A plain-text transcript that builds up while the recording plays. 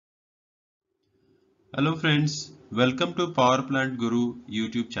Hello friends, welcome to Power Plant Guru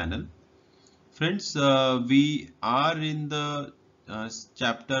YouTube channel. Friends, we are in the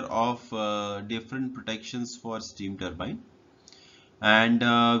chapter of different protections for steam turbine, and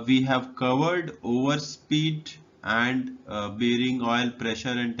we have covered overspeed and bearing oil pressure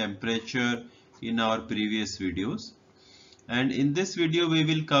and temperature in our previous videos. And in this video we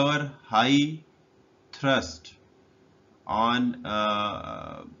will cover high thrust on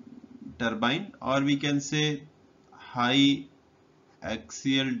turbine, or we can say high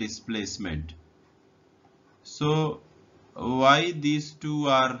axial displacement. So why these two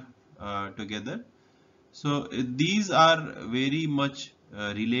are together? So these are very much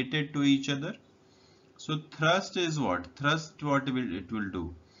related to each other. So thrust is what? Thrust, it will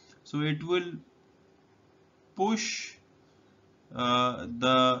do? So it will push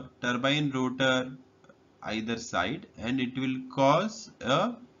the turbine rotor either side, and it will cause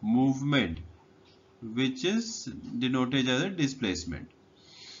a movement which is denoted as a displacement.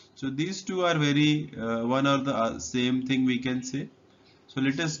 So these two are very one or the same thing, we can say. So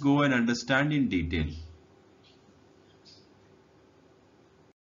let us go and understand in detail.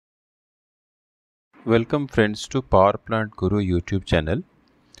 Welcome friends to Power Plant Guru YouTube channel.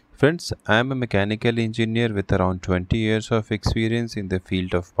 Friends, I am a mechanical engineer with around 20 years of experience in the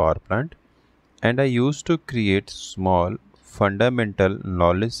field of power plant, and I used to create small fundamental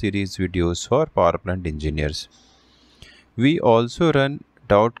knowledge series videos for power plant engineers. We also run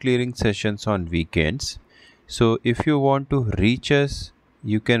doubt clearing sessions on weekends. So if you want to reach us,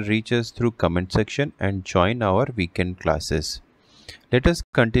 you can reach us through comment section and join our weekend classes. Let us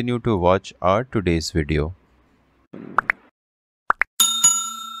continue to watch our today's video.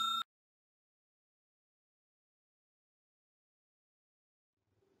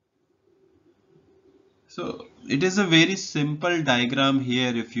 So it is a very simple diagram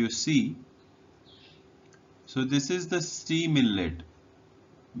here if you see. So this is the steam inlet.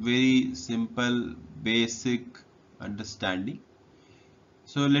 Very simple, basic understanding.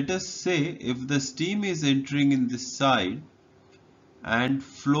 So let us say if the steam is entering in this side and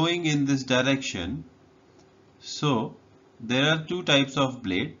flowing in this direction. So there are two types of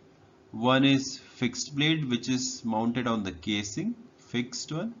blade. One is fixed blade, which is mounted on the casing,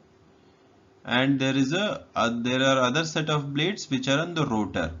 fixed one, and there are other set of blades which are on the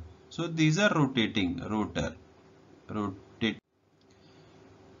rotor. So these are rotate.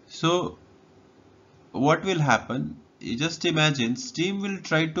 So what will happen? You just imagine steam will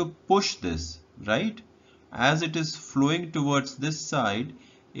try to push this, right? As it is flowing towards this side,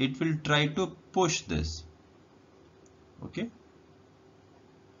 it will try to push this. Okay.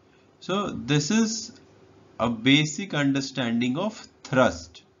 So this is a basic understanding of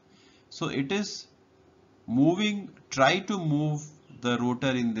thrust. So it is try to move the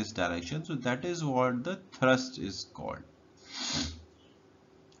rotor in this direction. So that is what the thrust is called.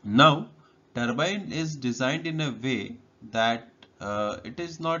 Now, turbine is designed in a way that it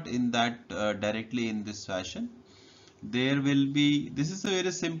is not in that directly in this fashion. There will be, this is a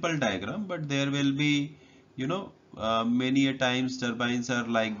very simple diagram, but there will be, many a times turbines are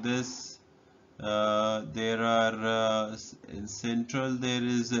like this. There are in central there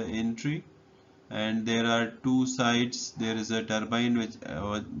is an entry, and there are two sides. There is a turbine which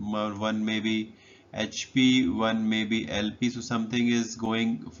one may be HP, one may be LP. So something is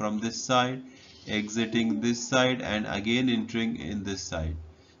going from this side, exiting this side, and again entering in this side.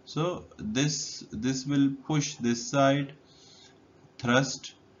 So this will push this side,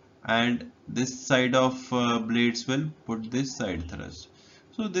 thrust, and this side of blades will put this side thrust.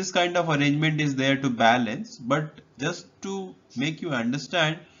 So this kind of arrangement is there to balance, but just to make you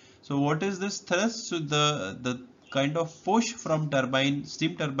understand, so what is this thrust? So the kind of push from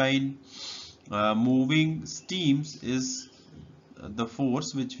steam turbine moving steams is the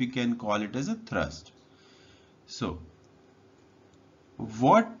force, which we can call it as a thrust. So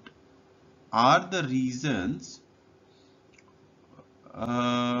what are the reasons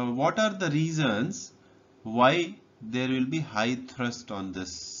why there will be high thrust on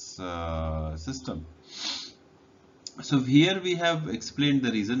this system? So here we have explained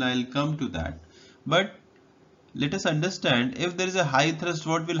the reason. I'll come to that, but let us understand, if there is a high thrust,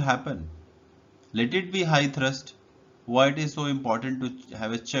 what will happen? Let it be high thrust. Why it is so important to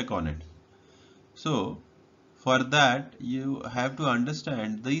have a check on it? So for that you have to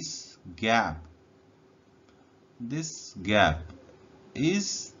understand this gap. This gap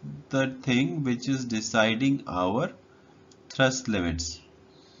is the thing which is deciding our thrust limits.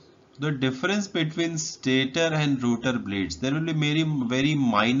 The difference between stator and rotor blades, there will be very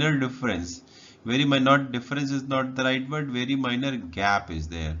minor difference. Not difference is not the right word, very minor gap is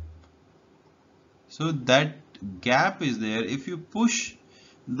there. So that gap is there. If you push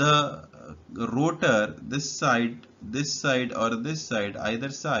the rotor this side or this side, either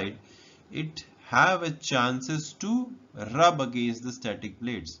side, it have a chances to rub against the static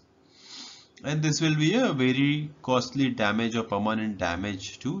plates. And this will be a very costly damage or permanent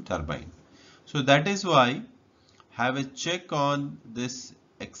damage to turbine. So that is why have a check on this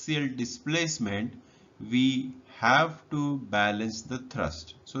axial displacement. We have to balance the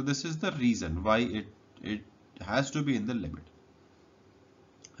thrust. So this is the reason why it has to be in the limit,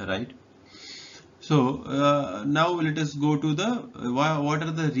 right? So now let us go to the what are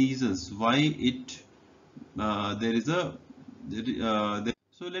the reasons why there is a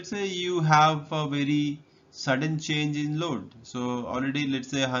so let's say you have a very sudden change in load. So already let's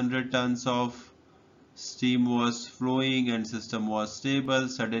say 100 tons of steam was flowing and system was stable.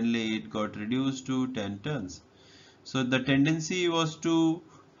 Suddenly it got reduced to 10 tons. So the tendency was to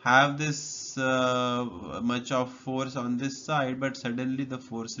have this much of force on this side, but suddenly the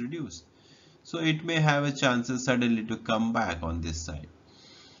force reduced. So it may have a chances suddenly to come back on this side.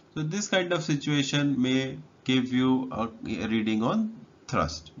 So this kind of situation may give you a reading on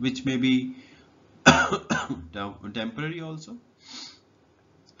thrust, which may be temporary also,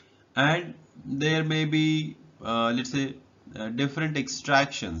 and there may be let's say different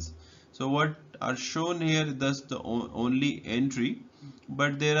extractions. So what are shown here, thus the only entry,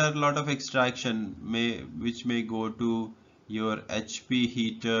 but there are a lot of extraction which may go to your HP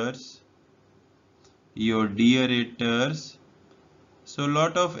heaters, your deaerators. So a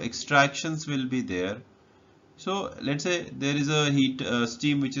lot of extractions will be there. So let's say there is a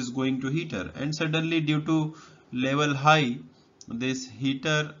steam which is going to heater, and suddenly due to level high this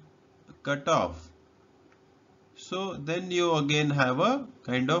heater cut off. So then you again have a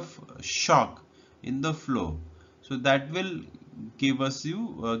kind of shock in the flow. So that will give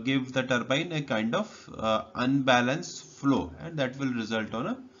the turbine a kind of unbalanced flow, and that will result on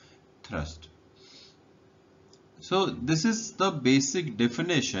a thrust. So this is the basic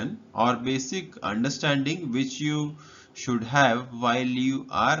definition or basic understanding which you should have while you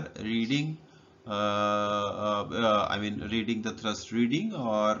are reading reading the thrust reading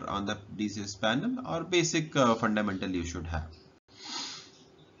or on the DCS panel, or basic fundamental you should have.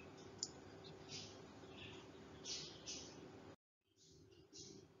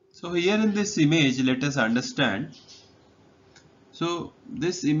 So here in this image, let us understand. So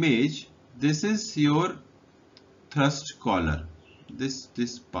this image, this is your thrust collar. This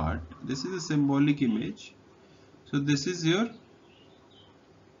part, this is a symbolic image. So this is your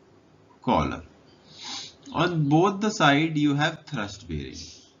collar. On both the side you have thrust bearing,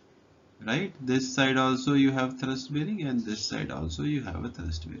 right? This side also you have thrust bearing, and this side also you have a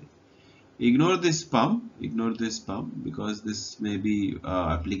thrust bearing. Ignore this pump because this may be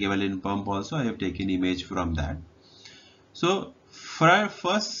applicable in pump also. I have taken image from that. So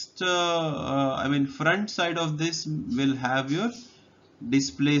first front side of this will have your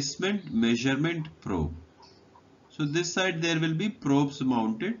displacement measurement probe. So this side there will be probes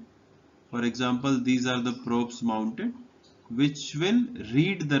mounted. For example, these are the probes mounted which will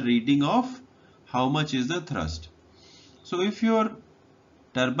read the reading of how much is the thrust. So if your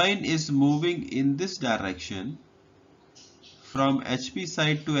turbine is moving in this direction from HP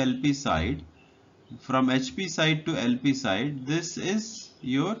side to LP side, from HP side to LP side, this is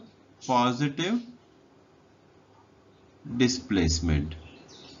your positive displacement.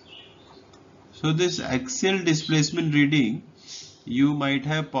 So this axial displacement reading, you might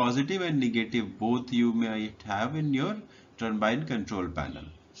have positive and negative, both you might have in your turbine control panel.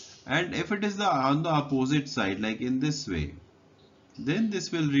 And if it is on the opposite side, like in this way, then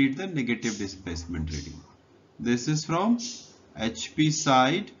this will read the negative displacement reading. This is from HP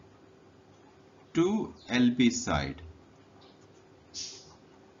side to LP side.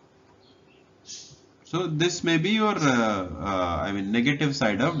 So this may be your negative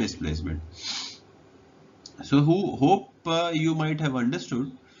side of displacement. So hope you might have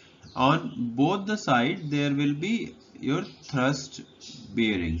understood. On both the side there will be your thrust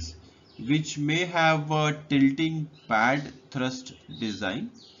bearings, which may have a tilting pad thrust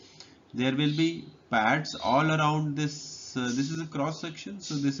design. There will be pads all around this. This is a cross section.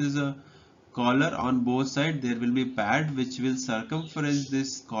 So this is a collar on both sides. There will be pad which will circumference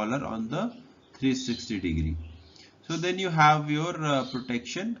this collar on the 360 degree. So then you have your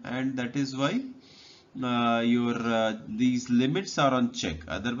protection, and that is why these limits are on check.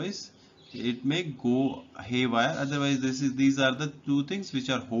 Otherwise it may go haywire. Otherwise these are the two things which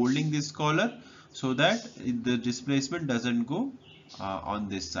are holding this collar, so that the displacement doesn't go on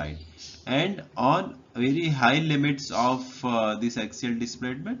this side. And on very high limits of this axial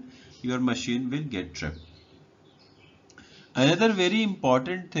displacement, your machine will get tripped. Another very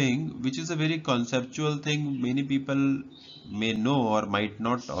important thing, which is a very conceptual thing, many people may know or might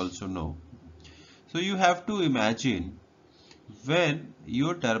not also know. So you have to imagine when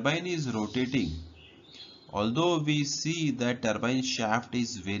your turbine is rotating, although we see that turbine shaft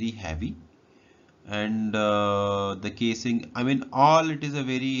is very heavy and the casing, I mean all it is a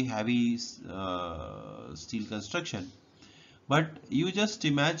very heavy steel construction. But you just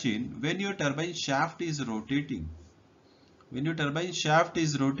imagine when your turbine shaft is rotating, when your turbine shaft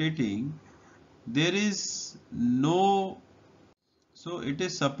is rotating, there is no, so it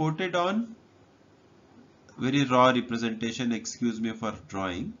is supported on very raw representation, excuse me for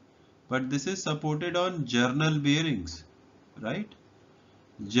drawing, but this is supported on journal bearings, right?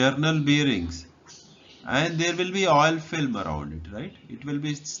 Journal bearings, and there will be oil film around it, right? It will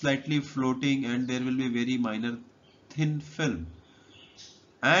be slightly floating and there will be very minor thin film.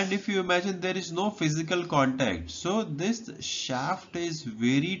 And if you imagine there is no physical contact, so this shaft is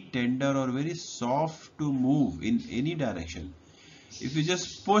very tender or very soft to move in any direction. If you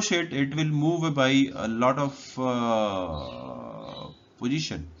just push it, it will move by a lot of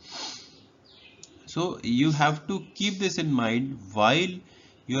position. So you have to keep this in mind while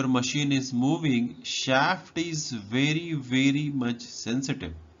your machine is moving. Shaft is very much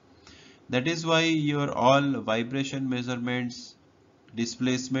sensitive. That is why your all vibration measurements,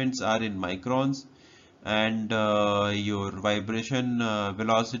 displacements are in microns, and your vibration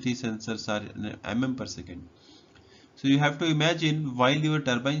velocity sensors are in mm per second. So you have to imagine while your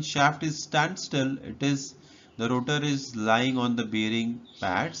turbine shaft is standstill, it is, the rotor is lying on the bearing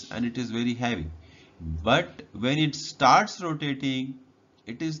pads and it is very heavy. But when it starts rotating,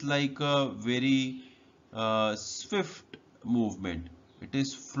 it is like a very swift movement. It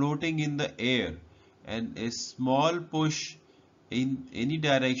is floating in the air, and a small push in any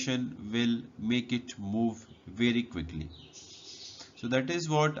direction will make it move very quickly. So that is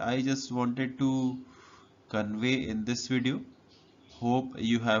what I just wanted to convey in this video. Hope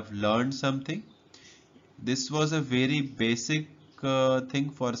you have learned something. This was a very basic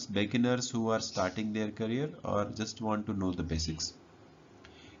thing for beginners who are starting their career or just want to know the basics.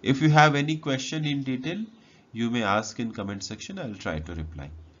 If you have any question in detail, you may ask in comment section. I'll try to reply.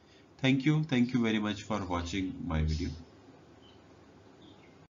 Thank you. Thank you very much for watching my video.